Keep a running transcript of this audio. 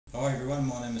Hi everyone,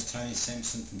 my name is Tony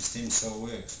Sampson from Stem Cell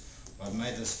Worx. I've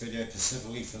made this video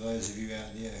specifically for those of you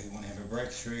out there who want to have a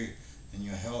breakthrough in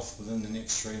your health within the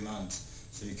next 3 months,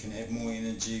 so you can have more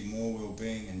energy, more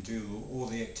well-being and do all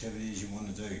the activities you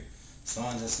want to do.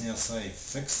 Scientists now say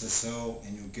fix the cell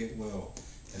and you'll get well,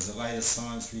 as the latest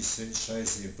science research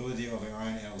shows the ability of our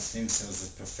own adult stem cells is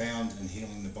profound in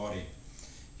healing the body.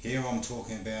 Here I'm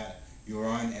talking about your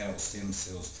own adult stem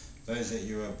cells, those that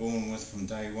you are born with from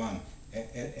day one.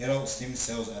 Adult stem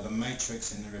cells are the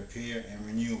matrix and the repair and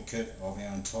renewal kit of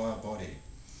our entire body.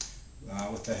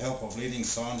 With the help of leading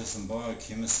scientists and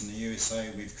biochemists in the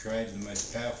USA, we've created the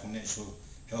most powerful natural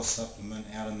health supplement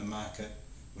out in the market,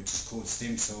 which is called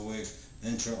Stem Cell Worx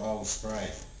Intra-Oral Spray.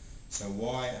 So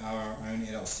why are our own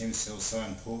adult stem cells so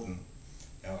important?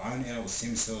 Our own adult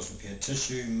stem cells repair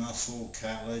tissue, muscle,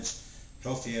 cartilage.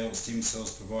 Healthy adult stem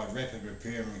cells provide rapid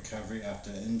repair and recovery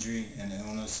after injury and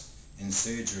illness and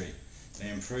surgery. They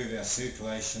improve our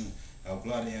circulation, our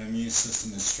blood and immune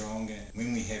system is stronger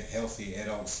when we have healthy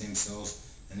adult stem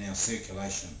cells in our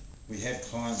circulation. We have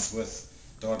clients with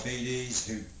diabetes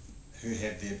who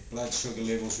have their blood sugar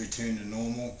levels return to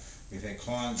normal. We've had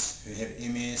clients who have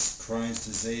MS, Crohn's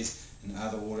disease and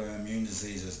other autoimmune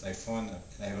diseases. They find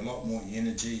that they have a lot more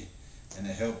energy and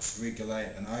it helps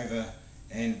regulate an over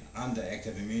and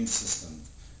underactive immune system.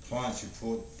 Clients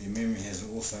report their memory has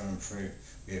also improved.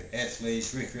 We have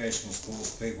athletes, recreational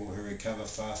sports people who recover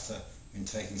faster when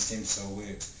taking Stem Cell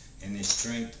Worx, and their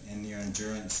strength and their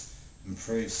endurance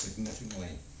improves significantly.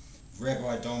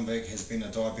 Rabbi Domvik has been a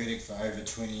diabetic for over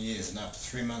 20 years, and after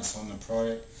 3 months on the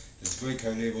product, his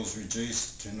glucose levels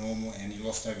reduced to normal and he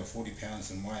lost over 40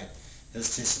 pounds in weight.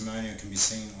 His testimonial can be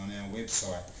seen on our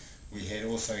website. We had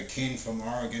also Ken from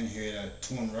Oregon who had a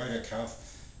torn rotor cuff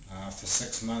for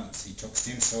 6 months. He took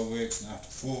Stem Cell Worx, and after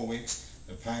 4 weeks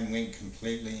the pain went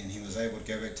completely and he was able to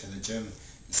go back to the gym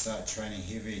and start training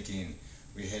heavy again.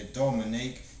 We had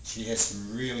Dominique. She had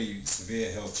some really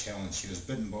severe health challenge. She was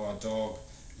bitten by a dog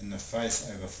in the face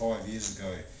over 5 years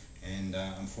ago, and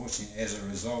unfortunately as a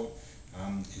result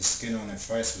his skin on her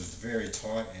face was very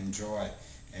tight and dry,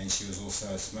 and she was also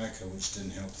a smoker, which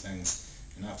didn't help things.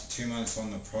 And after 2 months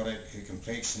on the product, her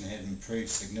complexion had improved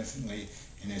significantly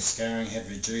and her scarring had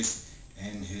reduced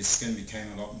and her skin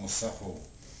became a lot more supple.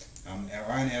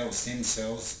 Our own adult stem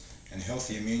cells and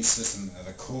healthy immune system are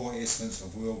the core essence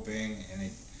of well-being,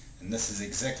 and this is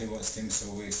exactly what Stem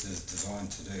Cell Worx is designed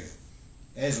to do.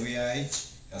 As we age,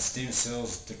 our stem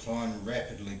cells decline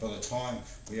rapidly. By the time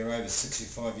we are over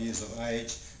 65 years of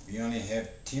age, we only have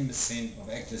 10%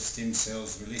 of active stem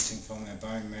cells releasing from our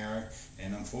bone marrow,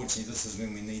 and unfortunately this is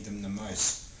when we need them the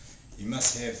most. You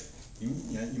must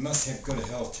have good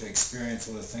health to experience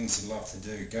all the things you love to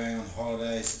do, going on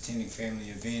holidays, attending family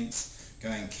events,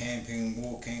 going camping,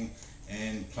 walking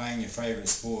and playing your favourite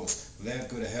sports. Without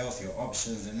good health, your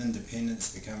options and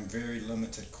independence become very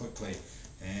limited quickly,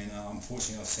 and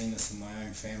unfortunately I've seen this in my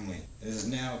own family. It is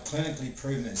now clinically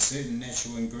proven that certain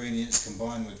natural ingredients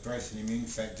combined with growth and immune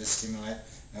factors stimulate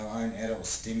our own adult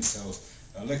stem cells.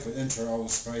 A liquid intra-oral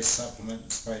spray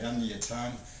supplement sprayed under your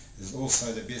tongue is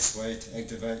also the best way to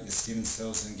activate your stem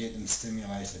cells and get them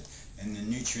stimulated, and the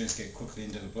nutrients get quickly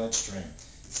into the bloodstream.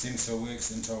 Stem Cell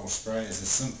Worx intra-oral spray is a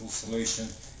simple solution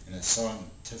and it's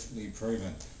scientifically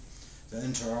proven. The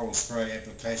intra-oral spray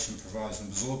application provides an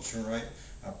absorption rate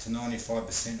up to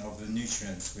 95% of the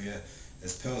nutrients,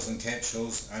 whereas pills and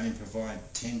capsules only provide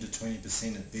 10 to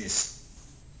 20% at best.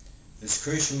 It's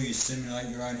crucial you stimulate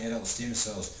your own adult stem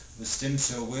cells. With Stem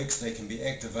Cell Worx, they can be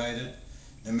activated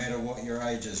no matter what your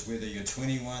age is, whether you're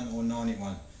 21 or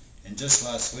 91. And just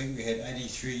last week we had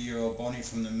 83-year-old Bonnie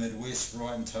from the Midwest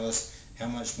write and tell us how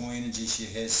much more energy she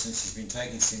has since she's been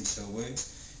taking Stem Cell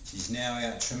Worx. She's now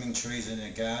out trimming trees in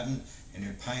her garden, and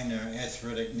her pain in her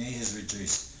arthritic knee has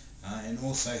reduced. And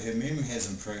also her memory has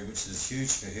improved, which is huge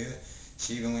for her.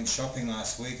 She even went shopping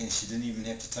last week and she didn't even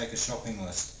have to take a shopping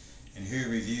list. And her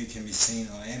review can be seen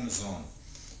on Amazon.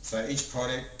 So each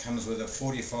product comes with a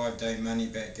 45-day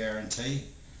money-back guarantee.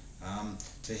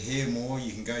 To hear more,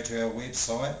 you can go to our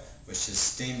website, which is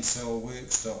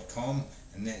stemcellworx.com,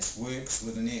 and that's Worx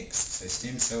with an X, so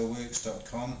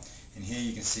stemcellworx.com, and here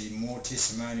you can see more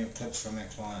testimonial clips from our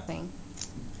client.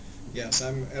 Yes,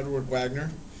 I'm Edward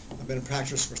Wagner. I've been in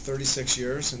practice for 36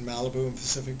 years in Malibu and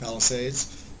Pacific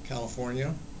Palisades,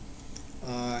 California.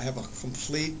 I have a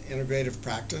complete integrative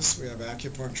practice. We have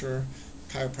acupuncture,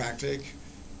 chiropractic,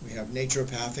 we have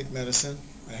naturopathic medicine.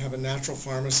 I have a natural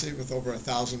pharmacy with over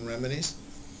 1,000 remedies.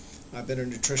 I've been a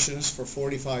nutritionist for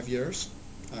 45 years.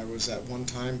 I was at one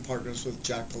time partners with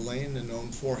Jack LaLanne and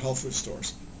owned 4 health food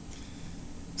stores.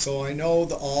 So I know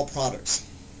all products.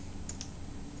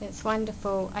 That's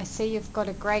wonderful. I see you've got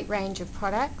a great range of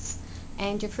products,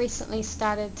 and you've recently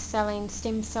started selling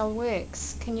stem cell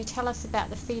Worx. Can you tell us about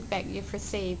the feedback you've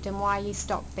received and why you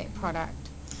stocked that product?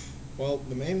 Well,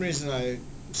 the main reason I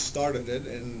started it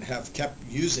and have kept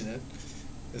using it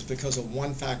is because of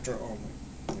one factor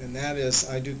only, and that is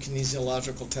I do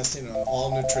kinesiological testing on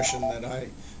all nutrition that I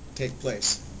take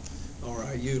place or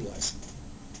I utilize.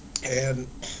 And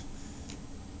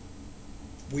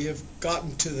we have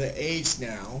gotten to the age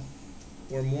now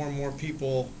where more and more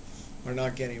people are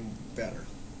not getting better,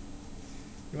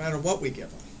 no matter what we give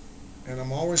them. And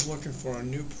I'm always looking for a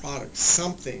new product,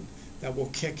 something that will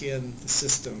kick in the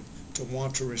system to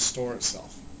want to restore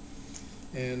itself.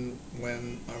 And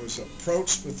when I was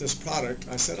approached with this product,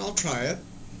 I said, I'll try it.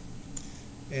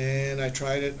 And I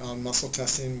tried it on muscle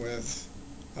testing with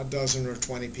a dozen or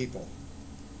 20 people.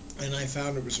 And I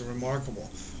found it was remarkable.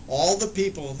 All the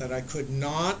people that I could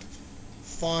not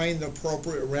find the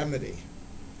appropriate remedy,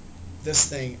 this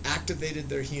thing activated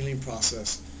their healing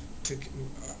process to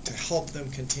help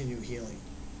them continue healing.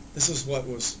 This is what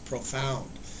was profound.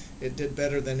 It did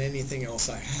better than anything else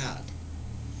I had.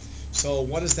 So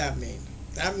what does that mean?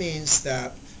 That means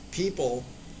that people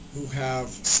who have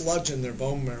sludge in their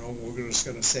bone marrow, we're just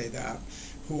going to say that,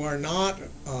 who are not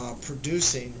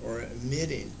producing or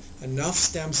emitting enough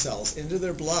stem cells into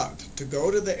their blood to go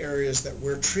to the areas that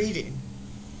we're treating,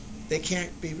 they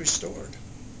can't be restored.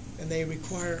 And they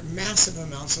require massive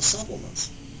amounts of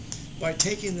supplements. By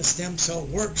taking the stem cell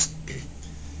Worx,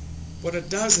 what it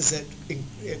does is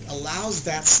it allows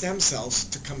that stem cells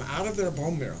to come out of their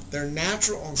bone marrow, their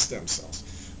natural own stem cells,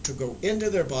 to go into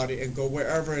their body and go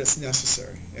wherever it's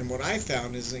necessary. And what I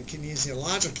found is in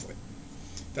kinesiologically,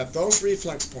 that those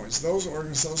reflex points, those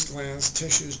organs, those glands,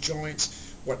 tissues,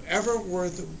 joints, whatever were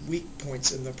the weak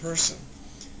points in the person,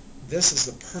 this is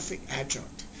the perfect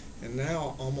adjunct. And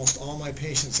now almost all my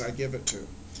patients I give it to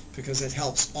because it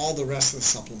helps all the rest of the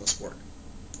supplements work.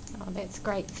 Oh, that's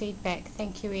great feedback.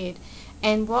 Thank you, Ed.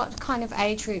 And what kind of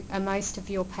age group are most of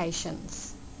your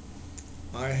patients?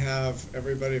 I have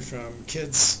everybody from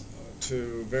kids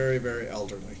to very, very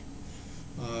elderly.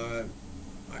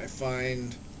 I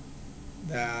find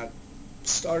that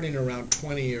starting around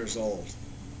 20 years old,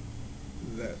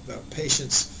 the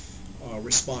patients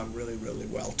respond really, really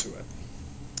well to it.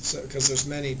 So, because there's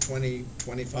many 20,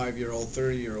 25-year-old,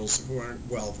 30-year-olds who aren't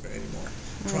well anymore.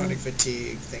 Chronic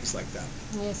fatigue, things like that.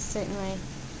 Yes, certainly.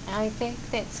 I think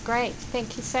that's great.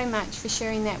 Thank you so much for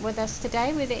sharing that with us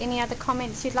today. Were there any other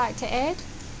comments you'd like to add?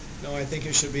 No, I think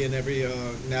it should be in every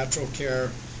natural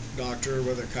care doctor,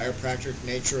 whether chiropractic,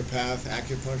 naturopath,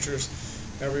 acupuncturist.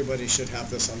 Everybody should have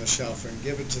this on the shelf and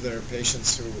give it to their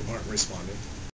patients who aren't responding.